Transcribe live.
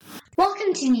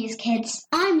Welcome to NewzKidz.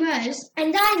 I'm Rose.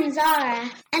 And I'm Zara.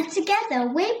 And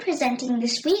together we're presenting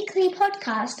this weekly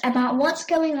podcast about what's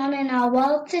going on in our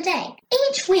world today.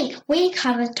 Each week we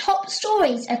cover top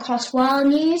stories across world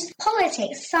news,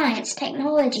 politics, science,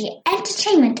 technology,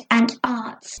 entertainment and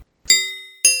arts.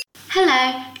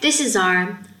 Hello, this is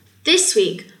Zara. This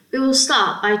week we will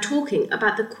start by talking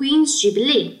about the Queen's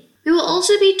Jubilee. We will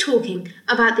also be talking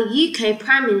about the UK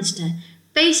Prime Minister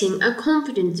facing a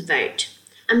confidence vote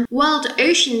and World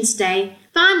Oceans Day.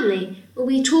 Finally, we'll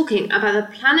be talking about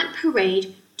the Planet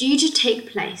Parade due to take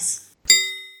place.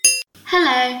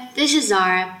 Hello, this is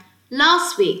Zara.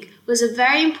 Last week was a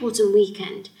very important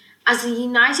weekend as the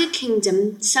United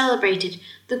Kingdom celebrated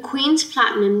the Queen's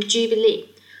Platinum Jubilee,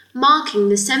 marking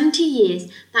the 70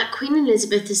 years that Queen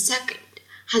Elizabeth II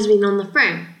has been on the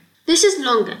throne. This is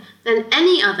longer than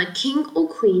any other king or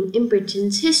queen in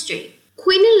Britain's history.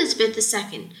 Queen Elizabeth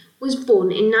II was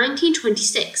born in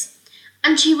 1926,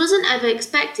 and she wasn't ever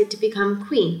expected to become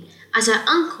queen, as her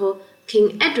uncle,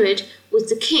 King Edward, was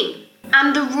the king.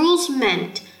 And the rules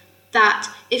meant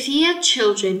that if he had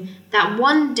children, that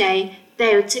one day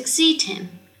they would succeed him.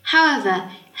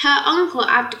 However, her uncle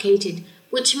abdicated,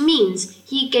 which means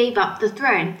he gave up the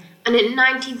throne, and in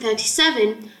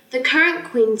 1937, the current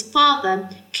queen's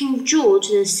father, King George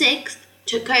VI,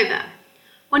 took over.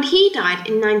 When he died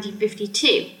in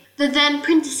 1952, the then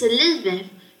Princess Elizabeth,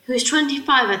 who was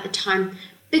 25 at the time,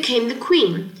 became the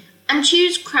Queen, and she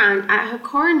was crowned at her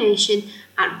coronation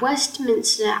at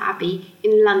Westminster Abbey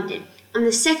in London on the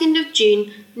 2nd of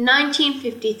June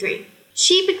 1953.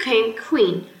 She became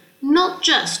Queen not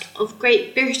just of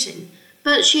Great Britain,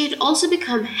 but she had also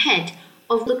become head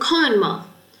of the Commonwealth,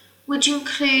 which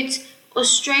includes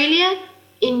Australia,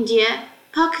 India,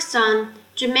 Pakistan,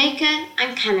 Jamaica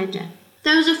and Canada.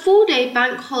 There was a 4-day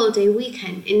bank holiday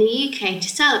weekend in the UK to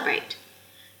celebrate.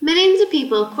 Millions of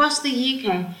people across the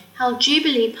UK held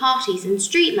Jubilee parties and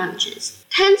street lunches.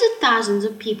 Tens of thousands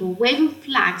of people waving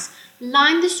flags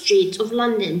lined the streets of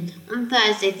London on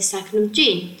Thursday the 2nd of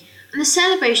June, and the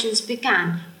celebrations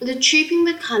began with a Trooping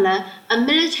the Colour, a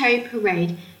military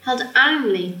parade held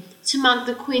annually to mark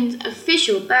the Queen's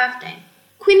official birthday.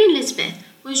 Queen Elizabeth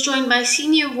was joined by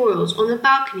senior royals on the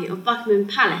balcony of Buckingham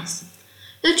Palace.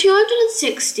 The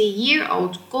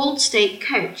 260-year-old gold state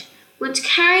coach, which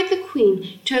carried the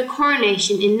Queen to her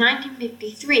coronation in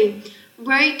 1953,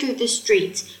 rode through the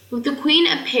streets, with the Queen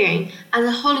appearing as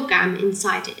a hologram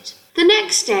inside it. The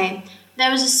next day,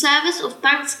 there was a service of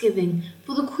thanksgiving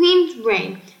for the Queen's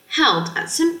reign held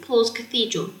at St Paul's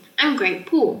Cathedral and Great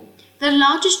Paul. The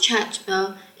largest church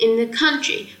bell in the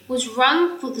country was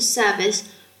rung for the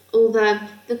service, although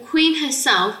the Queen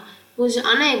herself was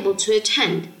unable to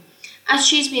attend, as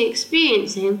she's been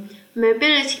experiencing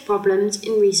mobility problems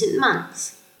in recent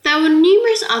months. There were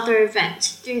numerous other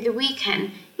events through the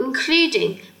weekend,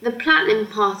 including the Platinum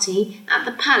Party at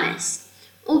the Palace.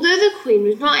 Although the Queen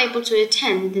was not able to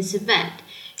attend this event,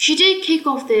 she did kick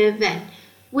off the event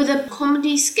with a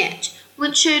comedy sketch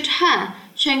which showed her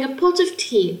sharing a pot of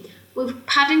tea with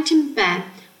Paddington Bear,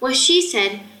 where she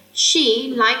said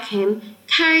she, like him,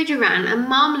 carried around a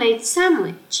marmalade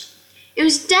sandwich. It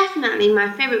was definitely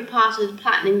my favourite part of the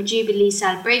Platinum Jubilee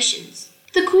celebrations.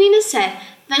 The Queen has said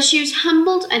that she was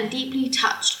humbled and deeply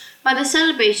touched by the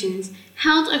celebrations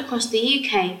held across the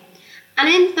UK, and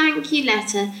in thank you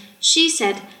letter she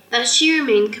said that she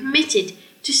remained committed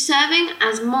to serving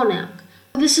as monarch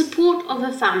with the support of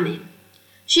her family.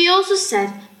 She also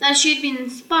said that she had been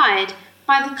inspired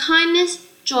by the kindness,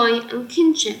 joy and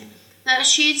kinship that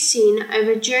she had seen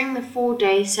over during the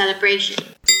 4-day celebration.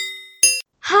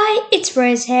 Hi, it's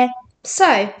Rose here.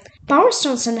 So, Boris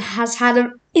Johnson has had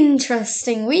an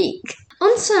interesting week.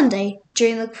 On Sunday,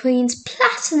 during the Queen's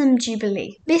Platinum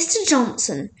Jubilee, Mr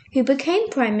Johnson, who became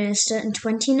Prime Minister in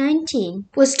 2019,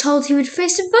 was told he would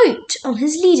face a vote on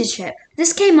his leadership.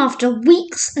 This came after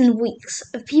weeks and weeks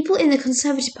of people in the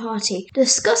Conservative Party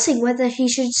discussing whether he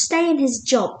should stay in his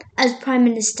job as Prime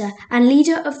Minister and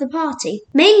leader of the party,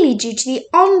 mainly due to the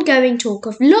ongoing talk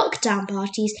of lockdown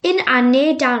parties in and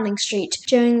near Downing Street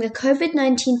during the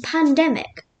COVID-19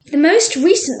 pandemic. The most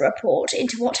recent report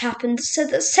into what happened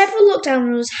said that several lockdown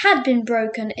rules had been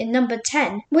broken in number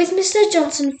 10, with Mr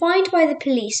Johnson fined by the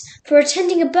police for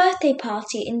attending a birthday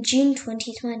party in June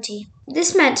 2020.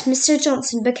 This meant Mr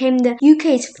Johnson became the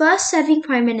UK's first serving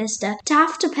Prime Minister to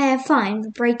have to pay a fine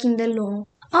for breaking the law.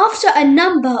 After a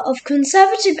number of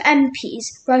Conservative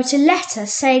MPs wrote a letter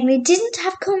saying they didn't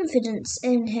have confidence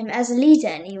in him as a leader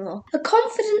anymore, a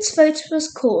confidence vote was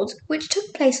called, which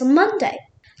took place on Monday.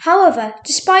 However,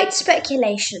 despite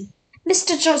speculation,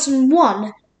 Mr Johnson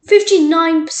won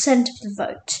 59% of the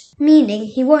vote, meaning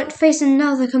he won't face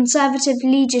another Conservative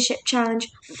leadership challenge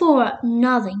for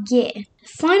another year.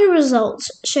 Final results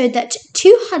showed that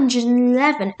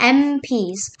 211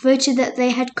 MPs voted that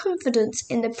they had confidence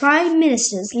in the Prime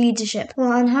Minister's leadership,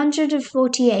 while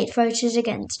 148 voted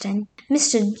against him.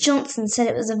 Mr. Johnson said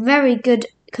it was a very good,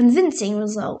 convincing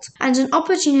result and an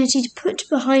opportunity to put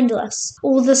behind us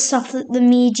all the stuff that the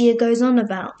media goes on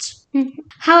about.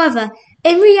 However,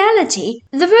 in reality,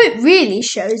 the vote really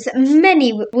shows that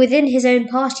many within his own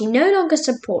party no longer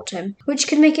support him, which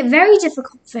could make it very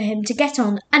difficult for him to get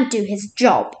on and do his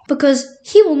job, because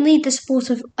he will need the support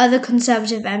of other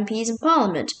Conservative MPs in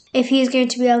Parliament if he is going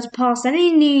to be able to pass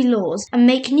any new laws and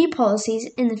make new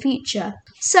policies in the future.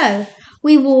 So,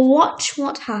 we will watch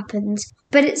what happens,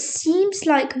 but it seems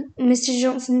like Mr.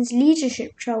 Johnson's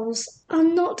leadership troubles are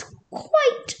not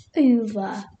quite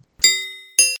over.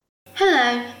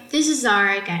 Hello, this is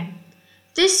Zara again.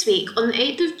 This week, on the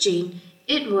 8th of June,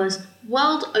 it was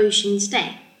World Oceans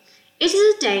Day. It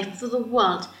is a day for the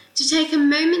world to take a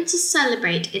moment to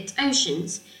celebrate its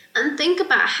oceans and think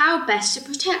about how best to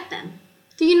protect them.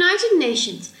 The United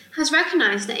Nations has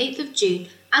recognised the 8th of June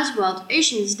as World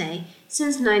Oceans Day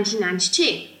since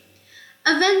 1992.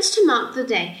 Events to mark the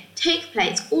day take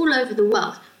place all over the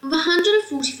world, with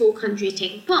 144 countries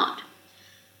taking part.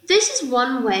 This is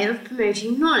one way of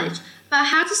promoting knowledge about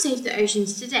how to save the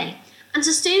oceans today and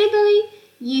sustainably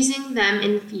using them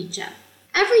in the future.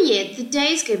 Every year, the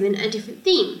day is given a different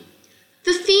theme.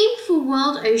 The theme for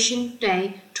World Ocean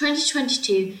Day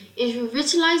 2022 is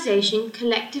Revitalization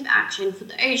Collective Action for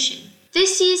the Ocean.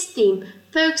 This year's theme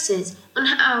focuses on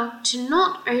how to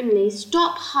not only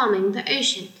stop harming the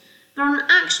ocean, but on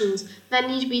actions that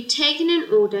need to be taken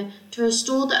in order to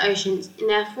restore the oceans in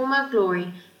their former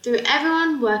glory through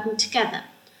everyone working together.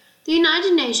 The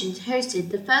United Nations hosted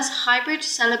the first hybrid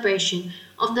celebration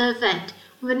of the event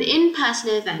with an in-person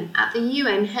event at the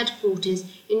UN headquarters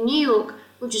in New York,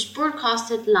 which was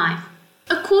broadcasted live.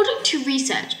 According to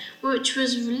research which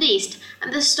was released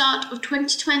at the start of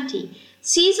 2020,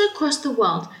 seas across the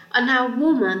world are now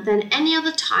warmer than any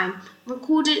other time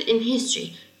recorded in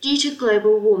history due to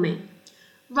global warming.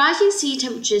 Rising sea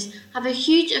temperatures have a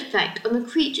huge effect on the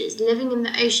creatures living in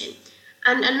the ocean,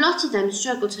 and a lot of them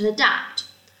struggle to adapt.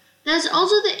 There's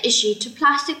also the issue to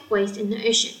plastic waste in the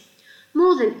ocean.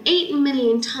 More than 8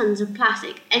 million tons of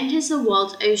plastic enters the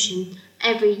world's ocean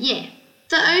every year.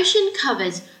 The ocean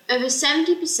covers over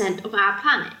 70% of our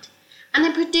planet, and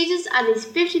it produces at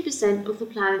least 50% of the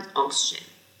planet's oxygen.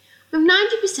 With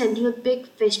 90% of the big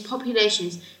fish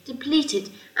populations depleted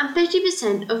and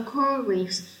 50% of coral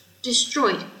reefs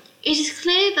destroyed, it is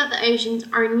clear that the oceans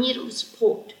are in need of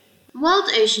support. World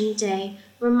Ocean Day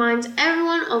reminds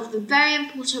everyone of the very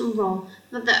important role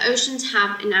that the oceans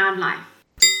have in our life.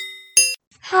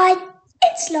 Hi,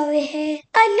 it's Laurie here.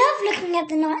 I love looking at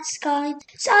the night sky,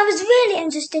 so I was really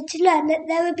interested to learn that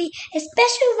there would be a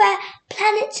special rare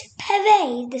planet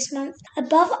parade this month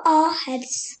above our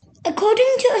heads.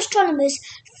 According to astronomers,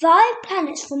 5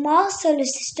 planets from our solar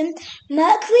system,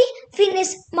 Mercury,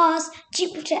 Venus, Mars,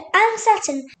 Jupiter and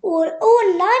Saturn, will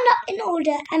all line up in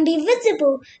order and be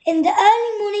visible in the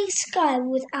early morning sky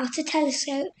without a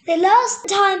telescope. The last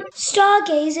time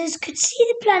stargazers could see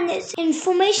the planets in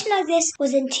formation like this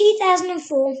was in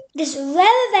 2004. This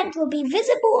rare event will be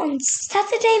visible on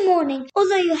Saturday morning,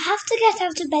 although you have to get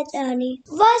out of bed early.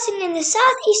 Rising in the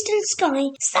southeastern sky,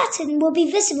 Saturn will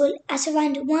be visible at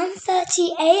around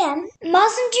 1:30 a.m.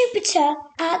 Mars and Jupiter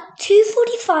at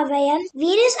 2:45 a.m,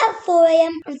 Venus at 4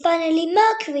 a.m, and finally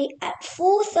Mercury at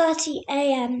 4:30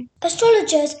 a.m.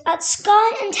 Astrologers at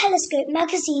Sky and Telescope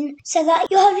magazine say that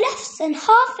you have less than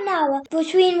half an hour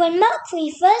between when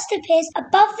Mercury first appears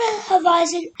above the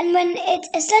horizon and when it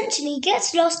essentially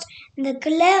gets lost in the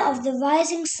glare of the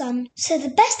rising sun. So the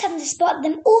best time to spot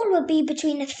them all will be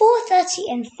between 4:30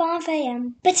 and 5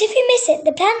 a.m. But if you miss it,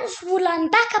 the planets will line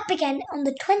back up again on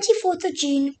the 24th of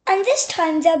June, and this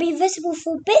time they'll be visible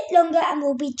for a bit longer and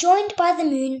will be joined by the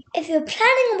moon. If you're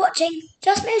planning on watching,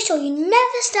 just make sure you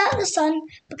never stare at the sun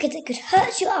because it could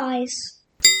hurt your eyes.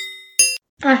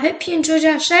 I hope you enjoyed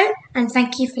our show and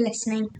thank you for listening.